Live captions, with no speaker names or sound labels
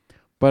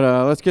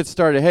But let's get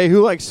started. Hey,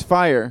 who likes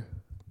fire?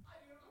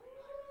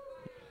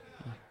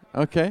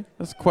 Okay,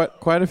 that's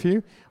quite a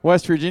few.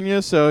 West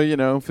Virginia,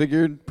 so,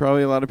 figured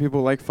probably a lot of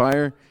people like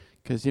fire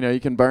because, you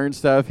can burn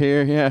stuff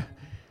here. Yeah,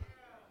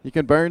 you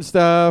can burn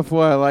stuff.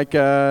 What, like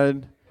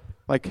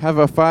have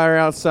a fire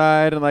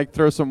outside and, like,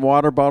 throw some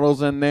water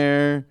bottles in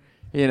there.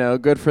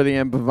 Good for the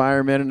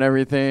environment and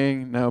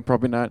everything. No,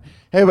 probably not.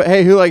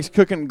 Hey, who likes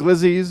cooking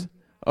glizzies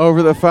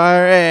over the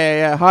fire?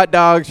 Hey, hot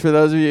dogs for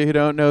those of you who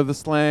don't know the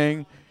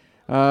slang.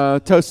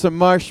 Toast some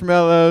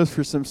marshmallows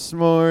for some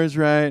s'mores,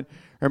 right?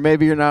 Or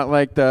maybe you're not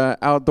like the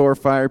outdoor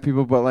fire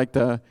people, but like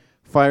the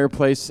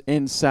fireplace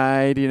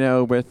inside,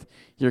 with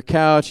your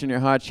couch and your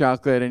hot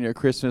chocolate and your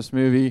Christmas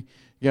movie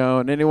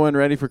going. Anyone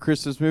ready for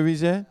Christmas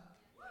movies yet?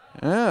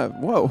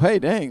 Whoa, hey,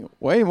 dang,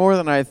 way more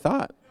than I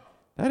thought.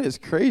 That is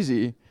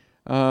crazy.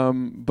 Yeah,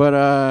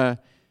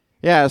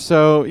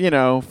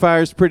 so,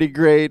 fire's pretty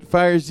great.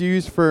 Fire's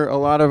used for a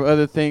lot of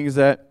other things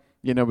that,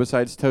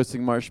 besides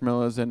toasting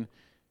marshmallows and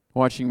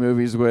watching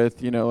movies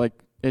with, like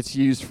it's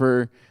used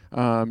for,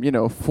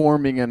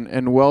 forming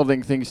and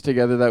welding things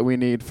together that we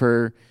need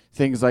for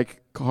things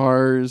like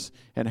cars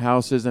and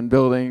houses and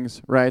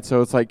buildings, right?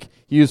 So it's like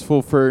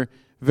useful for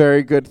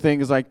very good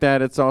things like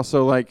that. It's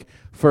also like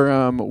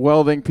for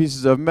welding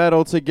pieces of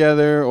metal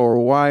together or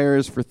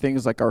wires for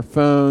things like our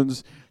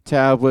phones,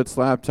 tablets,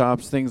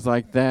 laptops, things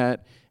like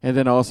that. And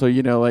then also,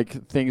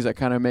 like things that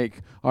kind of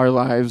make our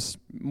lives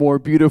more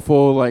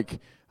beautiful, like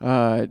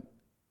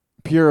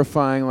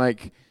purifying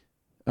like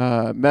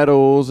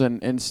metals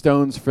and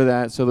stones for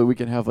that so that we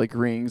can have like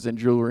rings and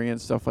jewelry and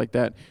stuff like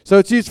that. So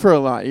it's used for a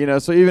lot,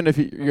 So even if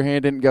your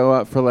hand didn't go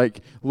up for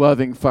like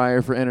loving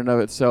fire for in and of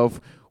itself,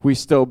 we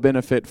still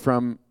benefit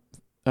from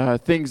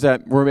things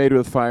that were made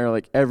with fire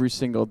like every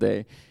single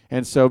day.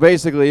 And so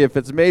basically, if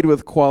it's made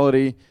with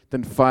quality,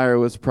 then fire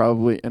was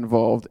probably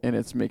involved in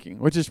its making,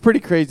 which is pretty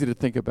crazy to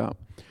think about.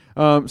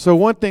 So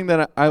one thing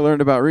that I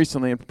learned about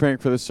recently in preparing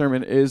for this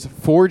sermon is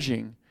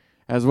forging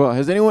as well.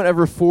 Has anyone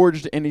ever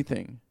forged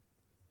anything?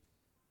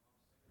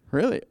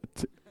 Really?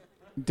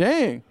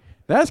 Dang,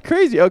 that's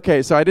crazy.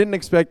 Okay, so I didn't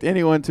expect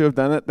anyone to have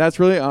done that. That's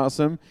really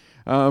awesome.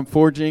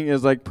 Forging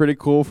is like pretty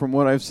cool from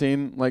what I've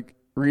seen like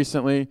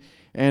recently.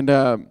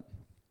 And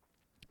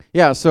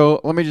yeah, so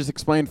let me just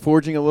explain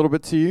forging a little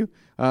bit to you.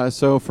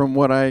 So from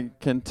what I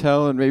can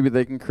tell, and maybe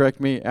they can correct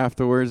me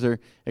afterwards or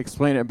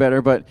explain it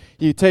better, but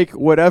you take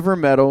whatever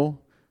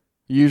metal,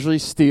 usually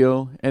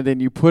steel, and then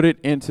you put it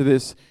into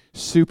this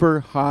super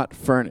hot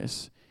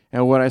furnace.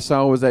 And what I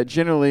saw was that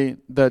generally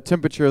the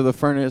temperature of the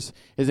furnace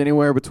is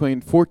anywhere between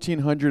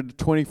 1,400 to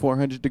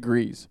 2,400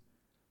 degrees.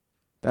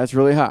 That's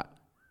really hot.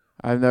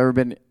 I've never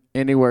been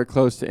anywhere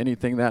close to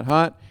anything that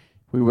hot.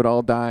 We would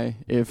all die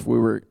if we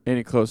were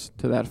any close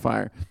to that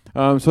fire.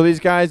 So these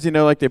guys,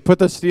 like they put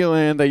the steel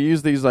in, they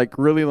use these like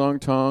really long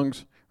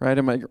tongs, right?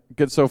 Am I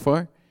good so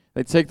far?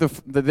 They take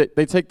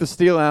they take the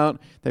steel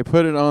out, they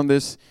put it on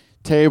this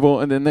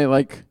table, and then they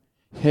like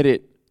hit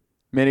it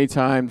many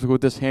times with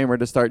this hammer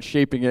to start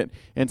shaping it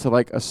into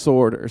like a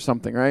sword or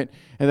something, right?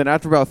 And then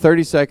after about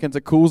 30 seconds,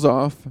 it cools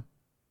off,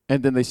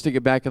 and then they stick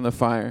it back in the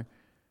fire.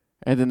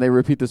 And then they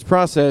repeat this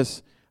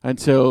process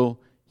until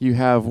you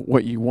have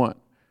what you want,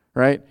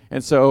 right?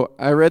 And so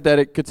I read that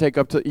it could take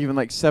up to even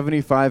like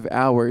 75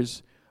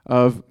 hours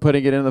of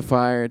putting it in the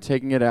fire,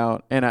 taking it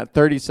out, and at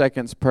 30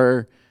 seconds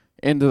per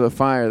into the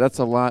fire, that's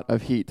a lot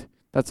of heat.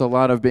 That's a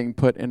lot of being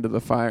put into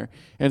the fire.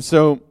 And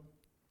so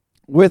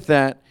with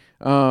that,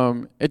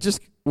 it just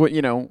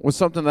was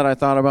something that I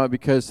thought about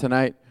because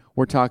tonight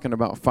we're talking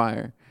about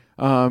fire.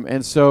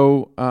 And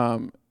so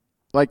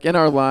like in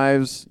our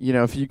lives,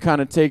 if you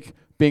kind of take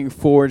being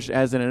forged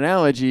as an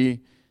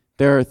analogy,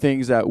 there are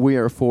things that we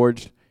are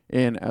forged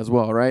in as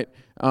well, right?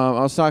 I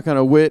was talking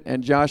to Whit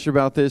and Josh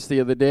about this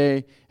the other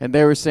day, and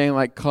they were saying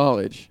like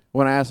college.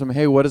 When I asked them,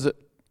 hey, what do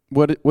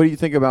you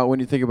think about when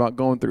you think about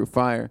going through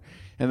fire?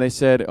 And they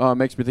said, it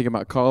makes me think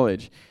about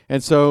college.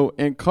 And so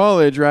in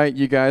college, right,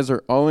 you guys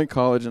are all in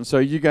college, and so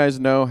you guys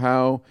know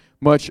how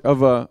much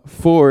of a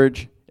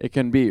forge it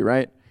can be,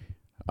 right?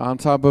 On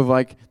top of,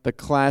 like, the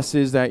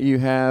classes that you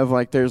have,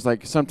 like, there's,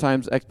 like,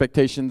 sometimes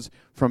expectations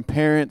from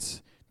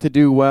parents to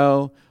do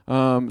well.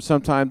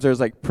 Sometimes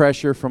there's, like,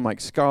 pressure from, like,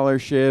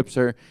 scholarships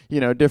or,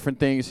 different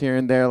things here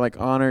and there, like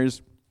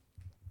honors.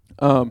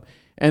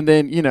 And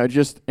then,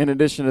 just in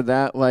addition to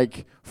that,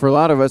 like, for a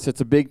lot of us,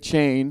 it's a big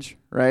change,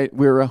 right?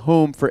 We were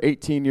home for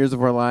 18 years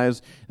of our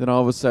lives, then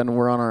all of a sudden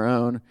we're on our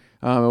own,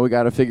 and we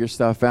got to figure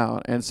stuff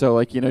out. And so,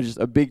 like, just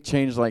a big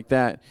change like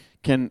that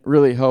can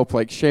really help,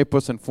 like, shape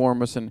us and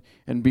form us and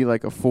be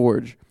like a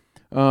forge.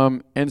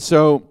 And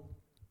so,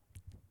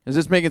 is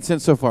this making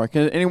sense so far?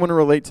 Can anyone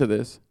relate to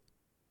this?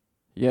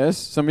 Yes?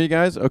 Some of you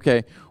guys?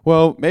 Okay.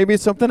 Well, maybe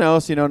it's something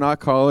else, not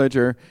college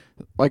or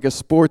like a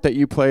sport that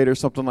you played or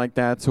something like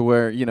that to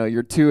where,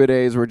 your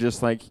two-a-days were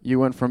just like you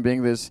went from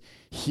being this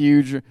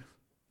huge,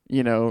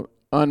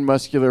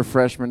 unmuscular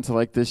freshman to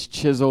like this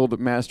chiseled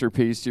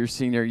masterpiece your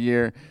senior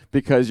year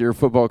because your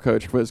football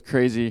coach was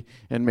crazy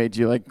and made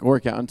you like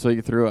work out until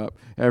you threw up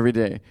every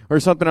day. Or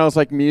something else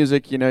like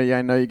music,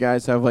 I know you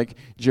guys have like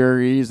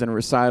juries and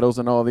recitals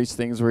and all these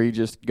things where you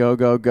just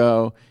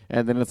go,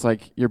 and then it's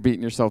like you're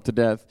beating yourself to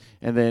death,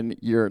 and then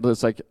you're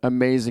this like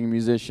amazing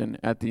musician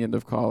at the end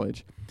of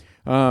college.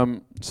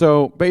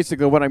 So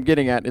basically what I'm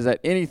getting at is that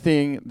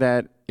anything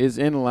that is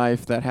in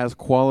life that has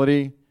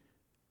quality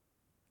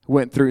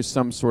went through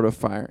some sort of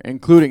fire,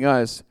 including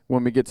us.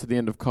 When we get to the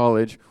end of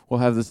college, we'll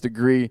have this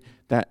degree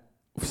that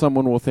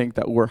someone will think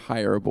that we're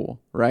hireable,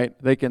 right?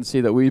 They can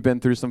see that we've been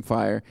through some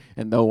fire,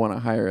 and they'll want to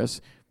hire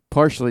us,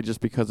 partially just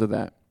because of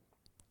that.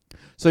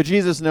 So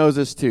Jesus knows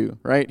this too,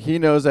 right? He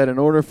knows that in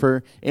order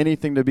for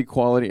anything to be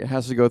quality, it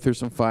has to go through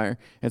some fire.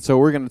 And so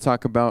we're going to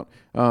talk about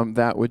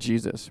that with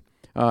Jesus.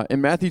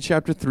 In Matthew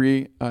chapter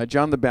 3,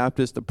 John the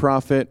Baptist, the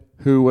prophet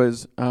who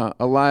was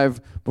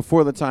alive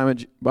before the time,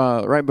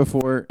 right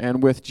before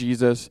and with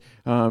Jesus,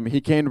 he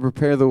came to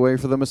prepare the way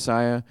for the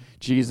Messiah,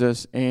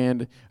 Jesus.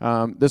 And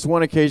this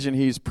one occasion,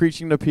 he's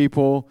preaching to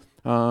people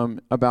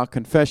about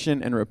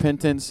confession and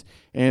repentance,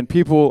 and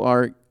people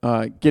are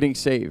getting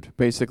saved,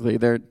 basically.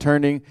 They're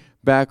turning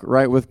back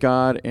right with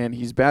God, and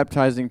he's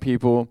baptizing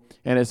people,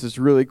 and it's this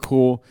really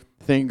cool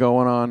thing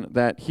going on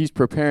that he's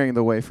preparing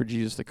the way for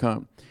Jesus to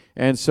come.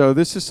 And so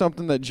this is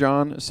something that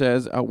John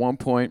says at one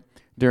point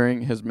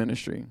during his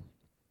ministry.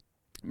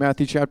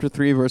 Matthew chapter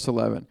 3, verse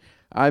 11.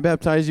 I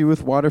baptize you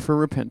with water for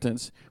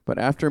repentance, but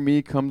after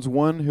me comes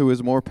one who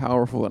is more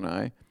powerful than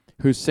I,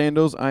 whose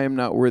sandals I am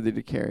not worthy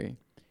to carry.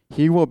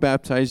 He will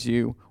baptize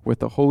you with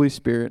the Holy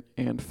Spirit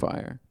and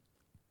fire.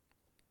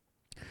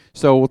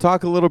 So we'll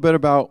talk a little bit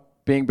about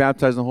being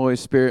baptized in the Holy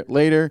Spirit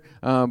later,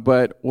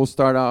 but we'll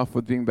start off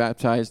with being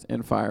baptized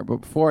in fire. But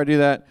before I do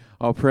that,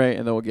 I'll pray,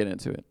 and then we'll get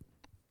into it.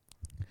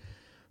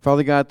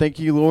 Father God, thank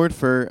you, Lord,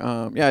 for,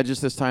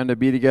 just this time to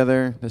be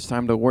together, this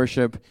time to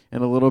worship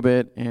in a little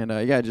bit, and,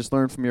 just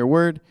learn from your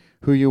word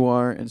who you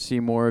are and see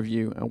more of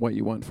you and what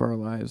you want for our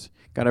lives.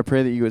 God, I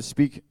pray that you would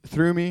speak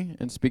through me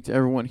and speak to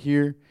everyone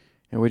here,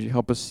 and would you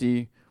help us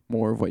see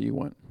more of what you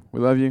want. We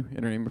love you.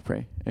 In your name we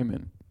pray.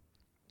 Amen.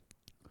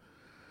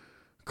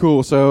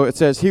 Cool. So it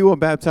says, he will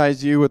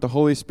baptize you with the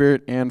Holy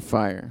Spirit and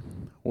fire.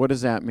 What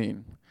does that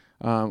mean?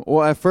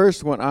 Well, at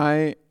first, when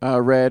I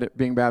read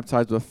being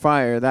baptized with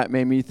fire, that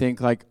made me think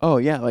like, oh,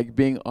 yeah, like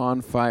being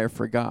on fire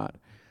for God.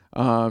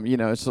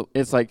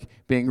 It's like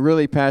being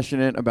really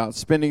passionate about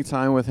spending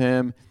time with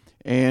him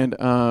and,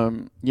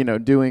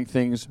 doing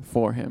things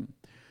for him.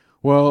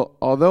 Well,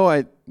 although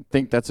I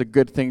think that's a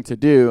good thing to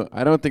do,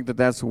 I don't think that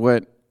that's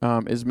what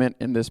is meant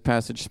in this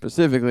passage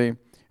specifically.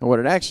 And what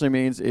it actually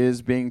means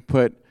is being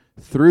put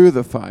through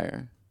the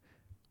fire,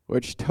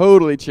 which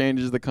totally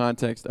changes the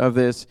context of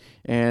this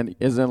and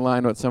is in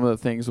line with some of the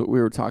things that we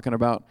were talking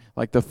about,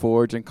 like the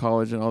forge and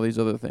college and all these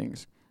other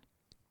things.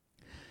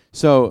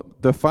 So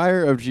the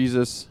fire of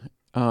Jesus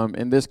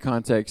in this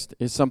context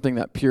is something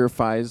that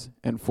purifies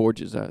and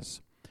forges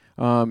us.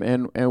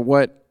 And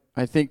what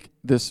I think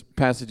this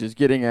passage is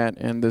getting at,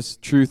 and this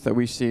truth that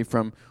we see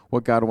from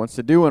what God wants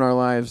to do in our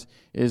lives,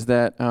 is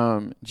that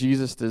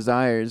Jesus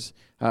desires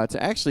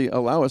to actually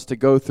allow us to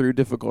go through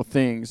difficult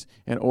things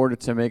in order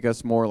to make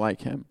us more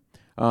like him.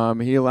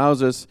 He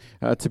allows us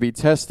to be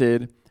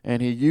tested,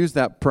 and he uses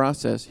that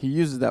process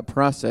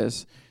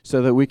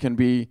so that we can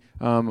be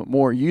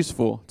more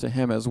useful to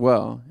him as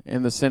well,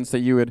 in the sense that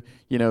you would,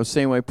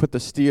 same way, put the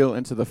steel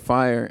into the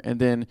fire and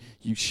then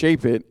you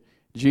shape it,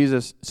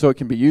 Jesus, so it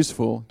can be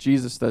useful.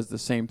 Jesus does the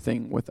same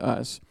thing with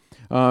us.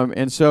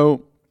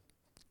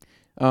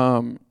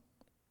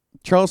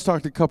 Charles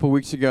talked a couple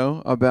weeks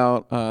ago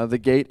about the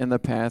gate and the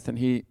path, and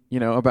he,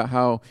 about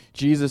how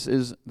Jesus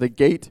is the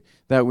gate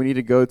that we need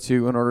to go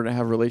to in order to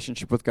have a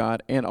relationship with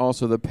God, and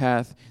also the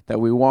path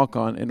that we walk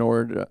on in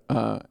order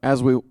to,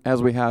 as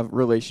we have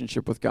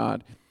relationship with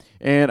God.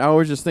 And I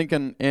was just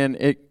thinking, and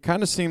it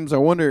kind of seems, I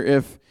wonder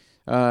if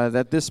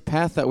that this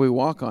path that we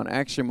walk on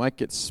actually might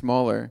get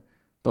smaller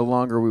the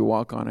longer we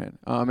walk on it.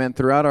 And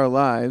throughout our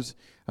lives,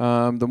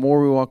 the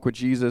more we walk with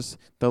Jesus,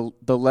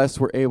 the less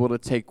we're able to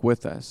take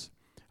with us.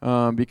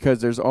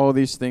 Because there's all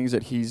these things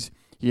that he's,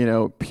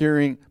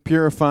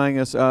 purifying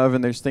us of,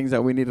 and there's things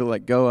that we need to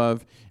let go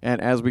of.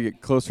 And as we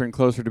get closer and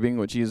closer to being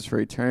with Jesus for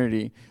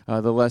eternity,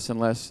 the less and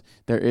less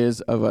there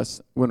is of us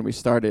when we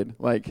started,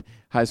 like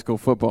high school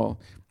football.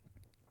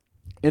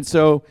 And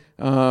so,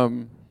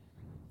 and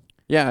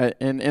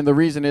the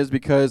reason is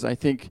because I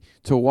think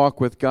to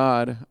walk with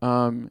God,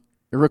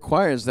 it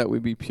requires that we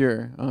be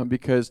pure,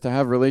 because to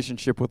have a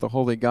relationship with a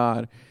holy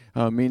God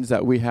means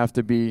that we have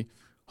to be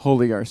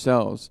holy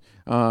ourselves,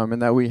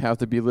 and that we have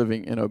to be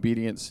living in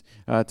obedience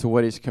to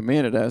what he's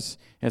commanded us.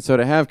 And so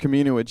to have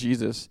communion with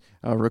Jesus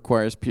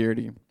requires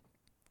purity.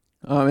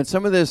 And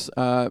some of this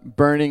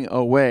burning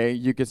away,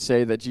 you could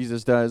say, that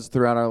Jesus does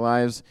throughout our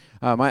lives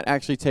might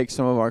actually take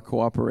some of our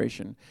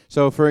cooperation.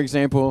 So, for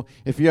example,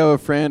 if you have a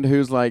friend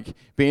who's like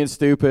being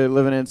stupid,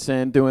 living in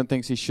sin, doing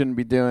things he shouldn't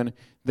be doing,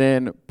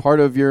 then part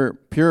of your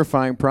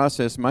purifying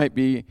process might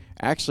be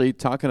actually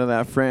talking to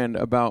that friend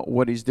about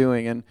what he's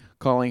doing and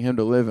calling him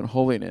to live in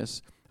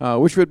holiness,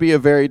 which would be a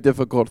very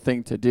difficult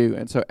thing to do.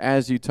 And so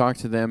as you talk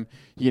to them,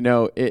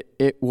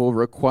 it will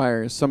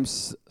require some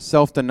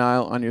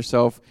self-denial on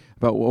yourself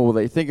about what will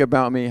they think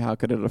about me, how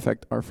could it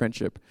affect our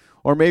friendship.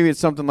 Or maybe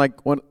it's something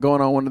like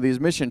going on one of these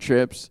mission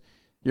trips.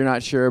 You're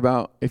not sure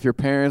about if your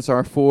parents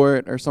are for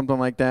it or something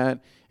like that.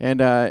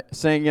 And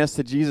saying yes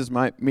to Jesus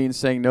might mean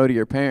saying no to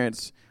your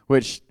parents,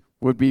 which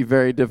would be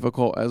very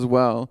difficult as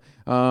well.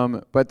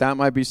 But that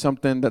might be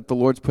something that the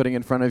Lord's putting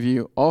in front of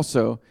you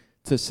also,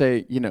 to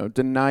say,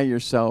 deny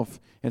yourself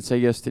and say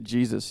yes to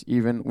Jesus,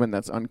 even when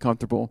that's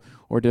uncomfortable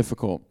or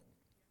difficult.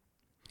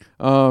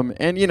 And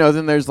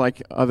then there's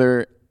like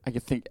other, I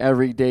can think,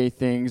 everyday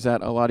things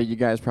that a lot of you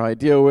guys probably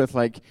deal with,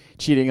 like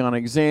cheating on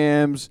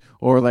exams,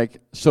 or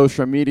like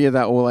social media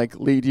that will like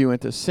lead you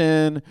into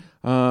sin,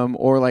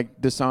 or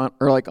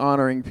like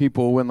honoring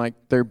people when like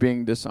they're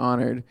being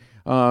dishonored.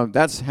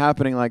 That's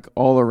happening like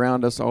all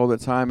around us all the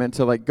time, and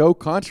to like go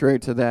contrary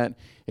to that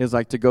is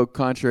like to go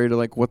contrary to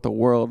like what the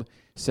world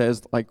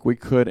says like we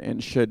could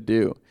and should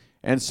do.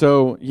 And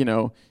so,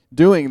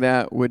 doing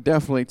that would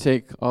definitely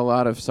take a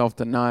lot of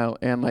self-denial,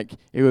 and like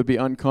it would be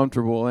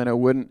uncomfortable, and it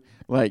wouldn't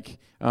like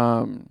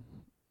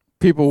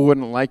people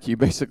wouldn't like you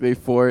basically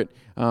for it,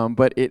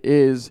 but it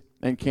is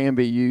and can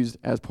be used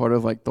as part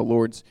of like the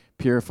Lord's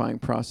purifying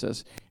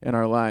process in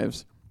our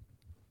lives.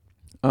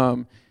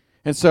 And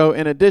so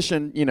in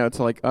addition,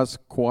 to like us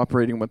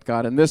cooperating with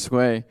God in this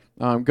way,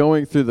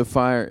 going through the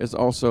fire is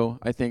also,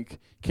 I think,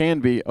 can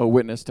be a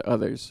witness to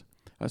others.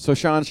 So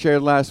Sean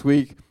shared last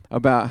week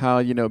about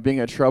how, being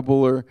a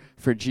troubler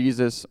for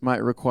Jesus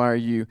might require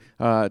you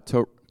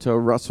to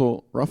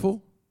ruffle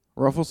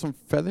some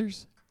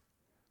feathers?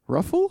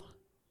 Rustle?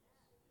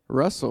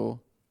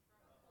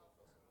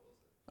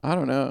 I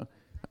don't know.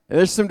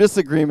 There's some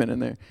disagreement in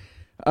there.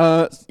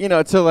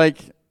 To like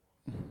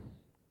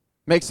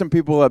make some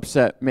people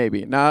upset,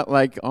 maybe. Not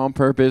like on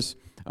purpose,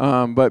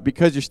 but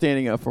because you're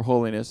standing up for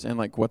holiness and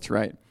like what's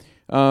right.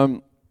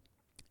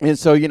 And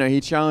so,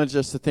 he challenged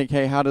us to think,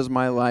 hey, how does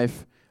my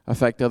life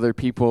affect other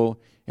people?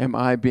 Am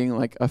I being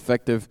like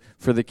effective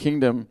for the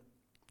kingdom?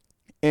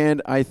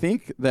 And I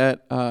think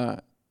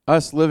that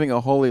us living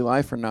a holy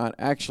life or not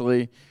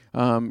actually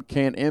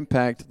can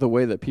impact the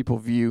way that people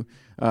view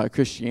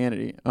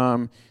Christianity.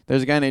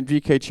 There's a guy named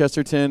G.K.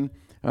 Chesterton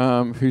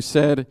who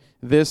said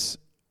this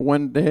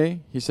one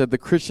day. He said, "The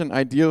Christian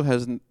ideal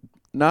has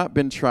not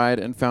been tried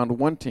and found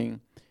wanting.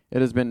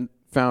 It has been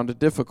found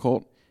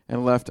difficult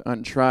and left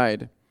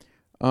untried."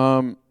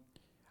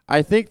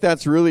 I think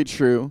that's really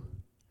true,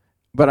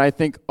 but I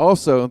think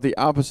also the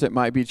opposite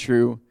might be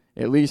true,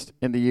 at least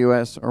in the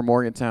U.S. or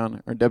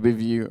Morgantown or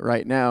WVU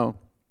right now,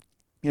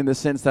 in the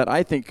sense that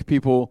I think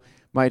people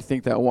might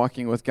think that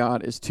walking with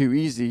God is too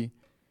easy,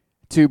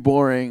 too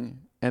boring,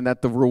 and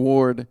that the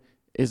reward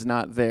is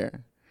not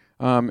there.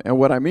 And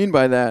what I mean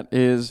by that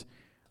is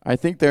I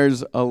think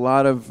there's a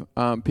lot of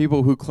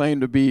people who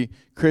claim to be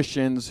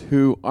Christians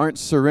who aren't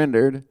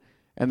surrendered,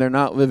 and they're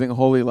not living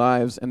holy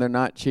lives, and they're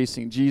not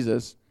chasing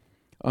Jesus.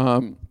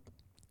 And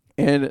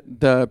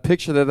the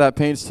picture that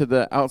paints to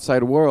the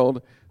outside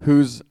world,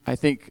 who's, I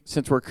think,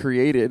 since we're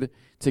created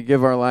to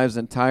give our lives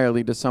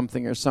entirely to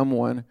something or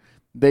someone,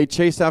 they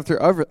chase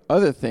after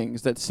other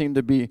things that seem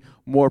to be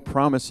more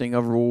promising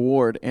of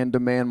reward and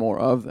demand more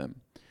of them.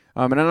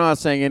 And I'm not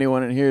saying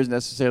anyone in here is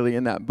necessarily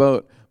in that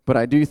boat, but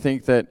I do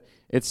think that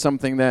it's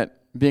something that,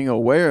 being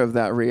aware of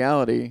that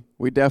reality,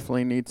 we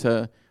definitely need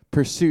to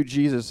pursue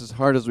Jesus as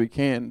hard as we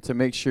can to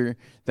make sure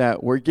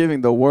that we're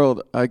giving the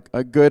world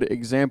a good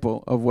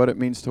example of what it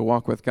means to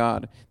walk with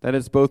God, that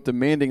it's both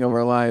demanding of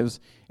our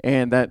lives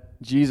and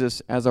that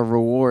Jesus as a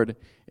reward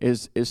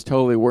is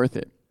totally worth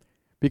it.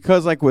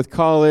 Because like with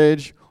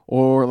college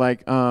or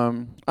like,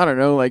 I don't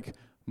know, like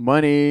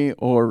money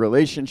or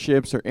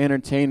relationships or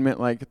entertainment,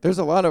 like there's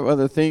a lot of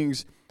other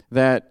things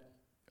that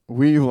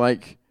we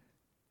like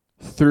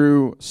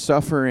through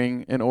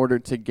suffering in order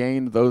to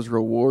gain those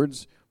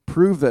rewards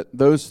prove that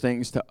those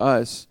things to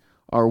us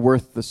are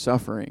worth the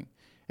suffering.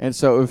 And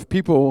so if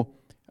people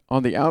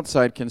on the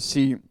outside can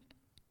see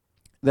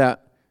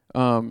that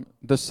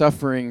the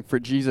suffering for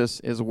Jesus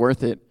is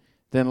worth it,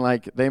 then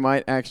like they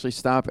might actually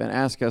stop and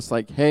ask us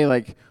like, hey,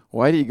 like,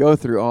 why do you go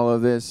through all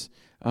of this?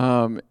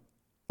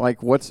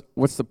 Like, what's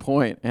the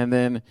point? And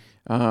then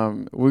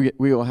we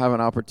will have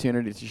an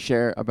opportunity to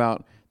share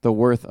about the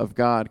worth of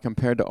God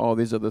compared to all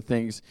these other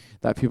things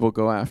that people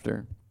go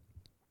after.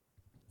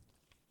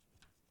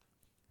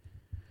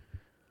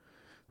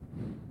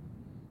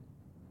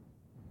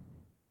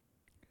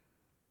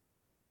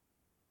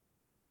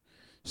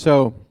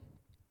 So,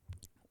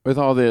 with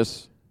all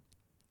this,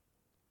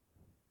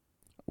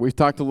 we've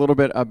talked a little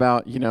bit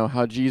about,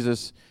 how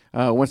Jesus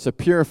wants to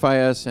purify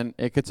us, and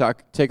it could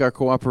take our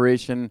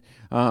cooperation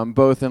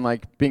both in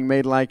like being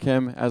made like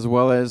him as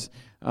well as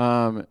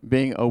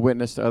being a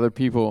witness to other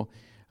people.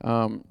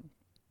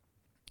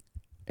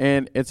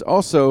 And it's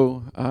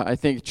also, I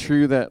think,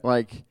 true that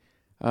like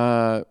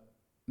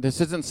this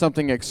isn't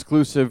something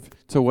exclusive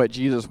to what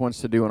Jesus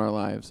wants to do in our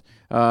lives.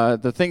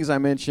 The things I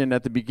mentioned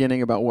at the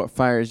beginning about what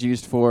fire is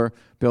used for,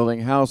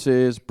 building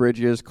houses,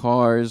 bridges,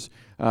 cars,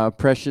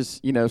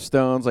 precious,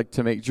 stones like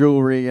to make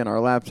jewelry and our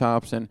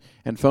laptops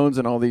and phones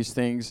and all these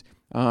things.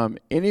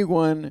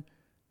 Anyone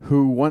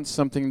who wants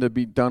something to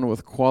be done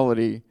with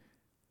quality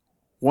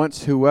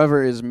wants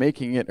whoever is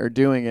making it or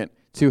doing it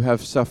to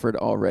have suffered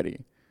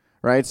already,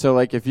 right? So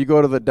like if you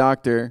go to the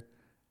doctor,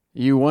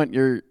 you want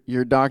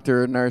your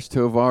doctor or nurse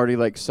to have already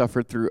like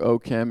suffered through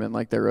OChem and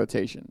like their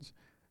rotations,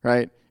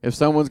 right? If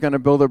someone's going to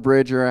build a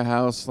bridge or a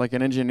house, like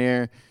an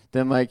engineer,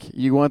 then like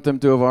you want them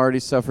to have already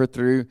suffered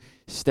through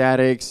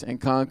statics and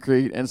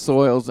concrete and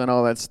soils and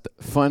all that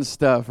fun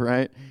stuff,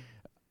 right?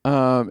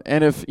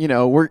 And if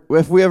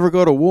if we ever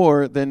go to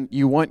war, then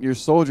you want your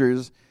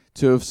soldiers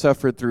to have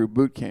suffered through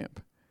boot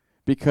camp,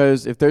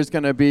 because if there's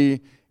going to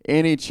be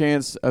any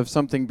chance of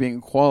something being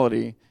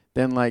quality,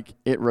 then like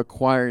it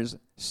requires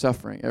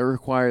suffering. It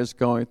requires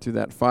going through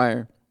that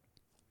fire.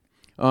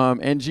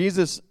 And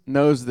Jesus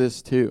knows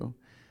this too.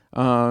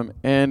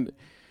 And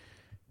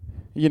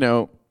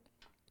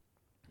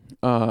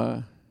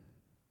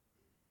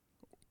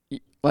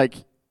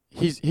like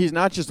he's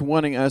not just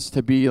wanting us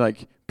to be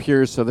like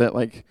pure so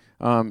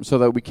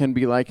that we can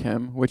be like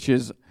him, which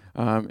is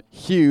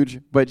huge,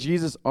 but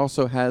Jesus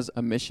also has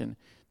a mission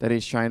that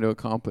he's trying to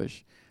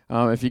accomplish.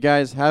 If you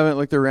guys haven't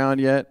looked around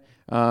yet,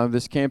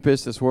 this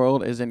campus, this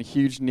world is in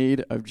huge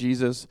need of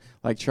Jesus,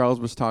 like Charles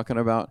was talking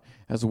about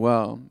as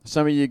well.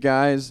 Some of you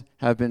guys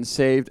have been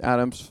saved out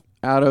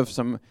of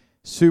some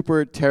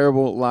super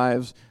terrible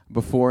lives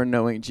before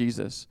knowing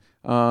Jesus.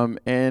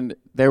 And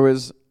there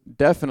was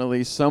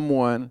definitely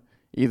someone,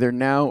 either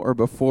now or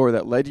before,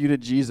 that led you to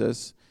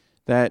Jesus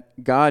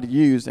that God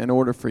used in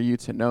order for you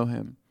to know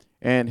him.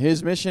 And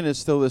his mission is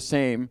still the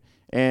same,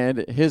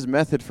 and his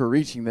method for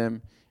reaching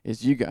them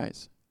is you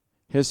guys,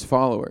 his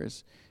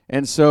followers.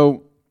 And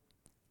so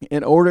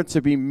in order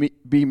to be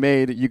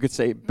made, you could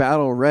say,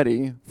 battle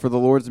ready for the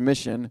Lord's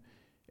mission,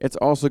 it's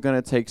also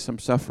going to take some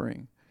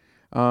suffering.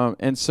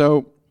 And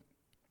so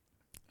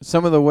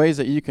some of the ways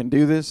that you can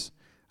do this,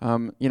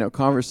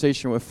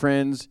 conversation with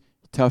friends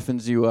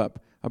toughens you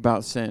up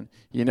about sin.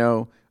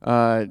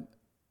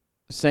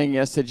 Saying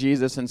yes to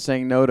Jesus and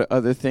saying no to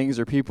other things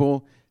or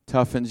people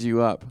toughens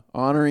you up.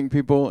 Honoring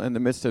people in the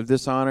midst of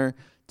dishonor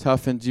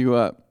toughens you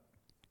up.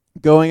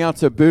 Going out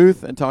to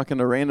booth and talking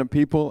to random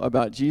people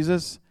about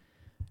Jesus,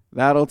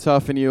 that'll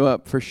toughen you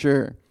up for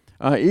sure.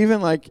 Even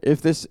like if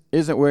this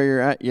isn't where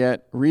you're at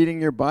yet, reading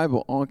your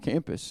Bible on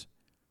campus,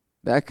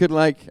 that could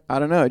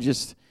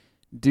just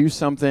do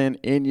something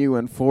in you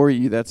and for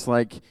you that's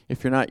like,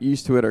 if you're not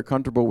used to it or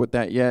comfortable with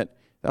that yet,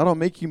 that'll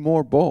make you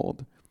more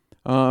bold.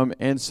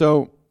 And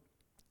so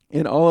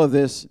in all of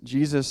this,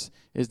 Jesus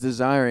is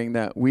desiring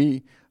that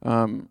we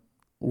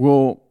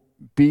will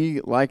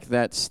be like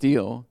that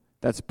steel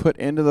that's put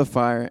into the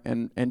fire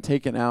and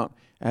taken out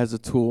as a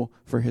tool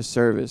for his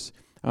service.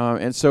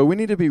 And so we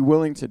need to be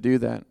willing to do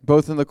that,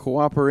 both in the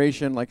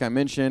cooperation, like I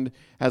mentioned,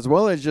 as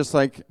well as just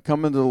like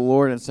coming to the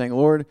Lord and saying,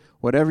 Lord,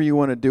 whatever you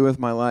want to do with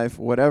my life,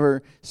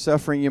 whatever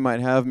suffering you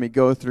might have me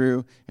go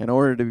through in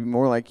order to be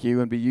more like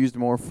you and be used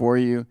more for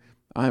you,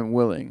 I'm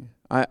willing.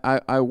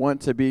 I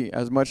want to be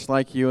as much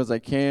like you as I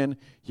can.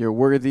 You're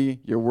worthy.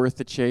 You're worth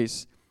the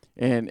chase.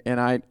 And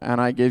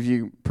I give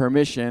you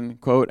permission,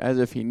 quote, as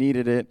if he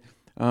needed it,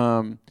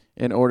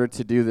 in order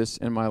to do this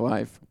in my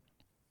life.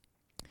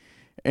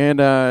 And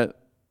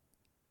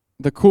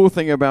the cool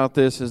thing about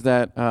this is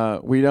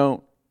that we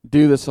don't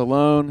do this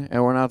alone,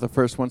 and we're not the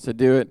first ones to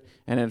do it.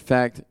 And in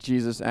fact,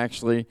 Jesus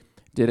actually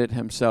did it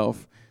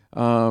himself.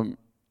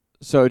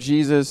 So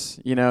Jesus,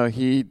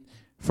 he,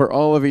 for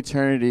all of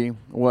eternity,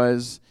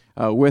 was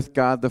with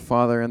God the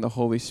Father and the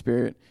Holy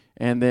Spirit.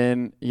 And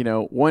then,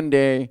 one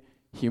day,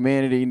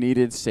 humanity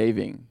needed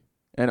saving,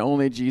 and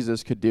only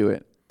Jesus could do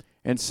it.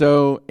 And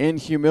so in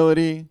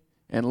humility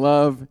and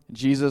love,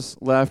 Jesus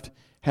left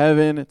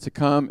heaven to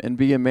come and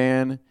be a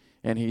man,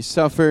 and he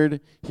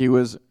suffered. He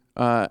was,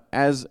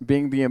 as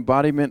being the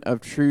embodiment of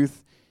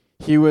truth,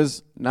 he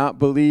was not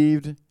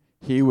believed.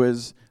 He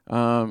was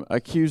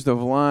accused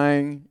of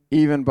lying,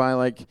 even by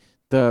like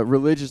the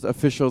religious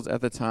officials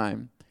at the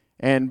time.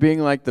 And being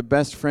like the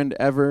best friend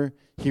ever,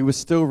 he was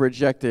still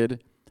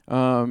rejected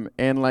and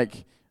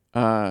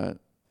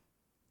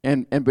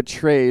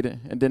betrayed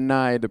and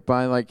denied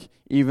by like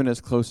even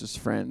his closest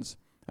friends.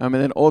 And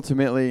then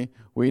ultimately,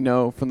 we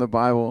know from the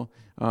Bible,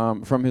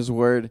 from his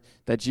word,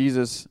 that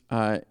Jesus,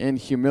 in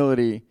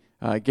humility,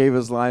 gave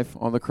his life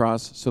on the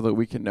cross so that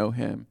we can know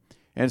him.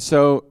 And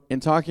so in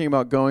talking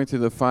about going through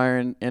the fire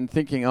and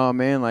thinking, oh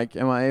man, like,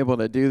 am I able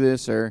to do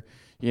this? Or,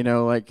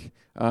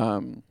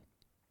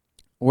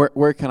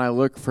 where can I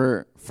look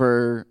for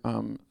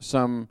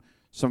some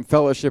some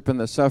fellowship in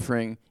the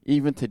suffering,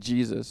 even to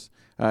Jesus.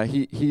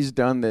 He's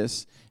done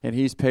this, and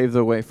he's paved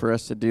the way for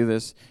us to do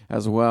this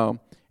as well.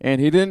 And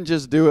he didn't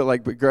just do it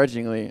like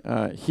begrudgingly.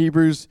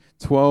 Hebrews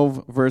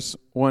 12, verse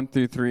 1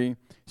 through 3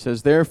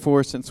 says,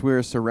 "Therefore, since we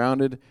are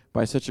surrounded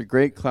by such a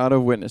great cloud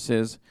of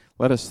witnesses,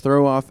 let us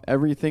throw off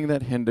everything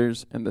that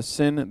hinders and the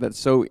sin that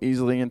so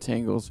easily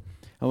entangles,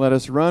 and let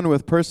us run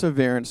with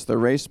perseverance the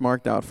race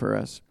marked out for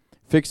us,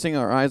 fixing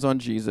our eyes on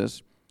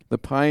Jesus, the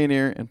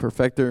pioneer and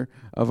perfecter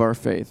of our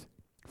faith.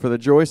 For the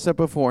joy set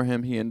before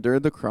him, he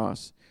endured the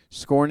cross,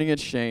 scorning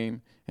its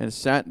shame, and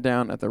sat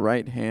down at the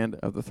right hand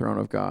of the throne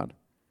of God.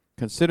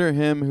 Consider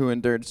him who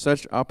endured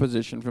such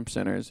opposition from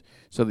sinners,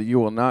 so that you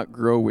will not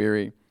grow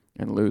weary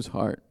and lose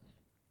heart."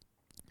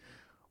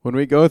 When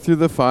we go through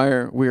the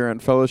fire, we are in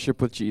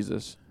fellowship with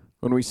Jesus.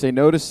 When we say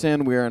no to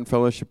sin, we are in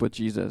fellowship with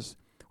Jesus.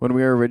 When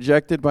we are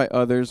rejected by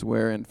others, we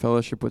are in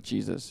fellowship with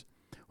Jesus.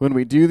 When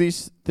we do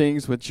these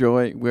things with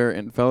joy, we are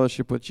in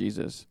fellowship with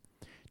Jesus.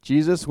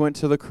 Jesus went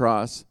to the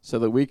cross so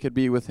that we could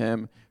be with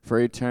him for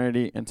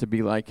eternity and to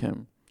be like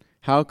him.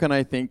 How can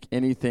I think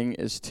anything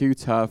is too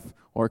tough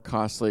or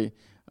costly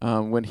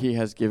when he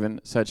has given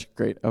such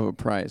great of a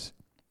price?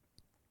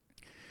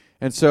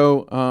 And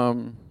so,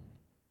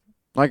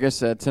 like I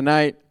said,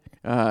 tonight,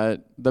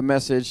 the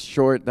message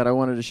short that I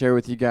wanted to share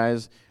with you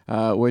guys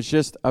was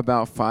just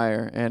about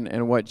fire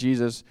and what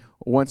Jesus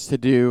wants to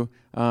do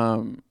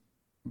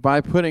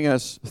by putting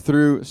us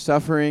through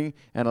suffering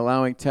and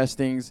allowing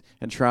testings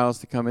and trials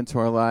to come into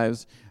our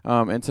lives.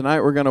 And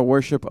tonight we're going to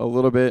worship a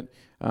little bit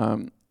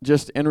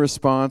just in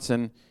response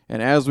and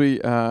as we,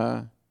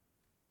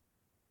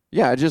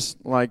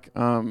 just like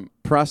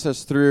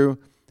process through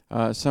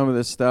some of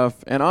this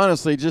stuff. And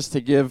honestly, just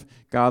to give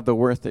God the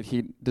worth that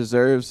he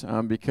deserves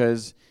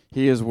because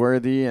he is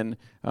worthy, and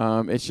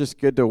it's just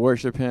good to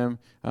worship him.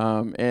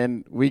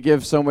 And we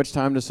give so much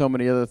time to so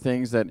many other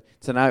things that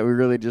tonight we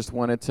really just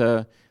wanted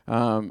to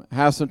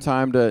have some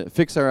time to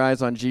fix our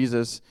eyes on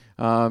Jesus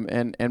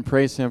and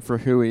praise him for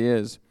who he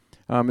is.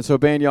 And so,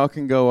 band, y'all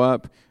can go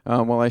up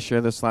while I share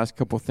this last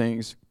couple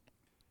things.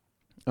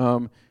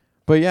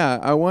 But yeah,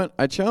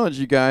 I challenge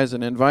you guys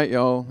and invite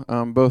y'all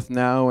both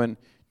now and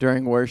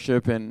during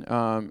worship and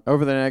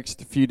over the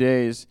next few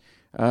days,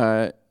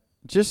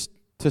 just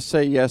to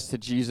say yes to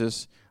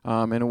Jesus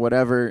and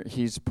whatever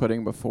he's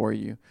putting before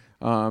you.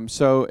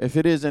 So if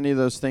it is any of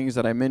those things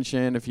that I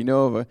mentioned, if you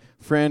know of a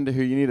friend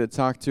who you need to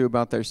talk to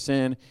about their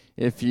sin,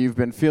 if you've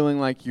been feeling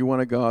like you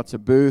want to go out to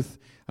Booth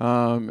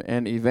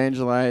and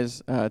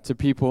evangelize to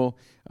people,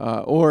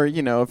 or,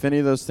 if any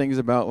of those things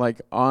about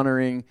like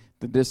honoring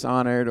the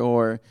dishonored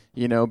or,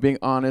 being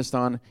honest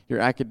on your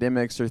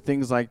academics or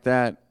things like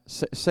that,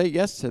 say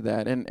yes to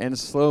that. And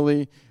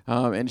slowly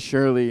and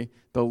surely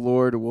the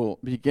Lord will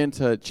begin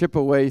to chip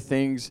away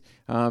things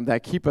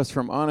that keep us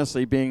from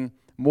honestly being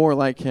more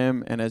like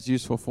him and as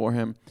useful for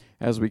him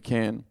as we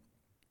can.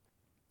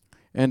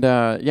 And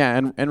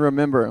and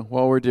remember,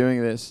 while we're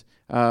doing this,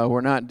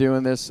 we're not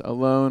doing this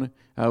alone.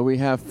 We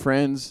have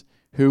friends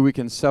who we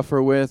can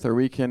suffer with or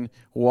we can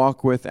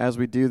walk with as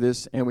we do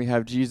this, and we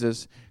have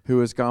Jesus who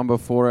has gone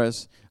before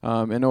us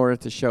in order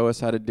to show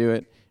us how to do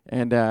it.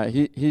 And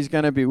he's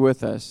going to be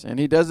with us, and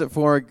he does it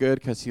for our good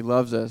because he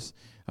loves us.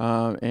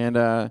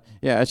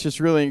 It's just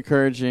really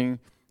encouraging.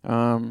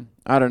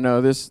 I don't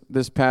know,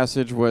 this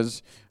passage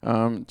was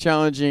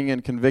challenging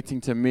and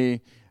convicting to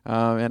me,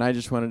 and I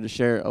just wanted to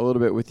share a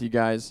little bit with you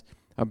guys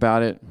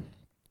about it.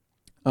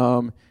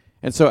 And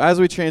so as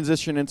we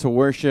transition into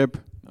worship,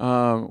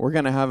 we're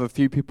going to have a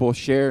few people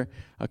share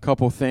a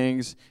couple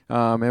things,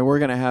 and we're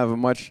going to have a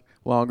much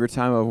longer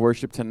time of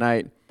worship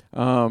tonight.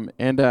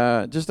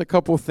 Just a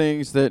couple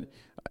things that,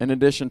 in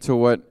addition to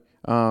what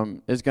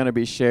is going to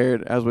be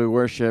shared as we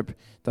worship,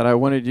 that I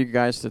wanted you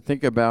guys to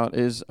think about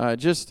is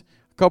just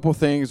a couple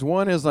things.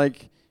 One is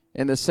like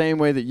in the same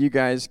way that you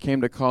guys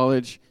came to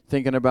college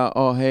thinking about,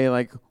 oh, hey,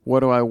 like, what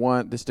do I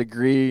want? This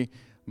degree,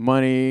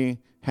 money,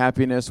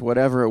 happiness,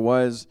 whatever it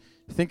was.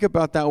 Think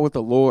about that with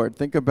the Lord.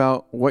 Think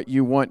about what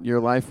you want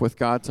your life with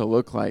God to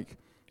look like.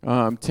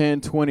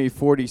 10, 20,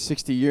 40,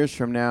 60 years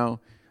from now,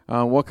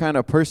 what kind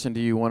of person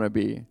do you want to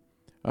be?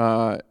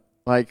 What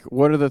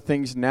are the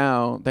things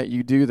now that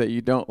you do that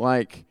you don't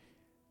like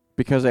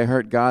because they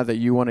hurt God that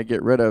you want to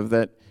get rid of,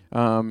 that,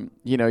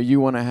 you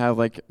want to have,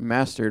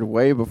 mastered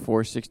way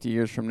before 60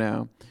 years from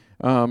now?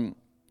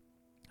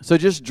 So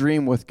just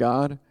dream with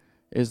God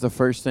is the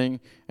first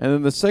thing. And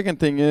then the second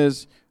thing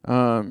is,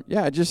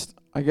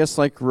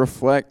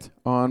 reflect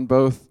on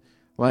both,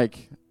 when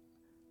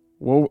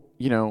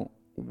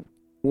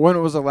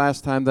was the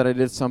last time that I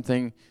did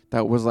something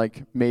that was,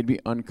 made me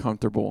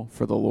uncomfortable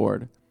for the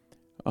Lord?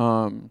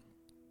 And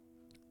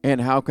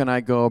how can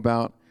I go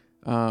about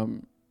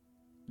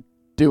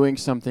doing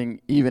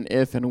something even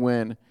if and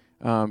when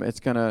it's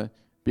going to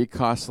be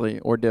costly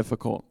or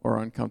difficult or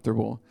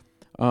uncomfortable?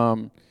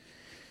 We're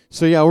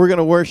going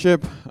to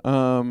worship.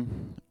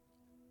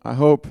 I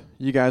hope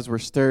you guys were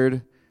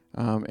stirred.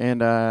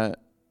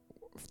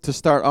 To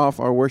start off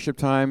our worship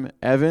time,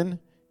 Evan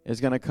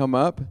is going to come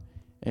up,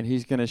 and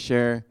he's going to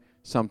share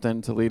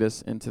something to lead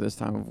us into this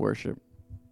time of worship.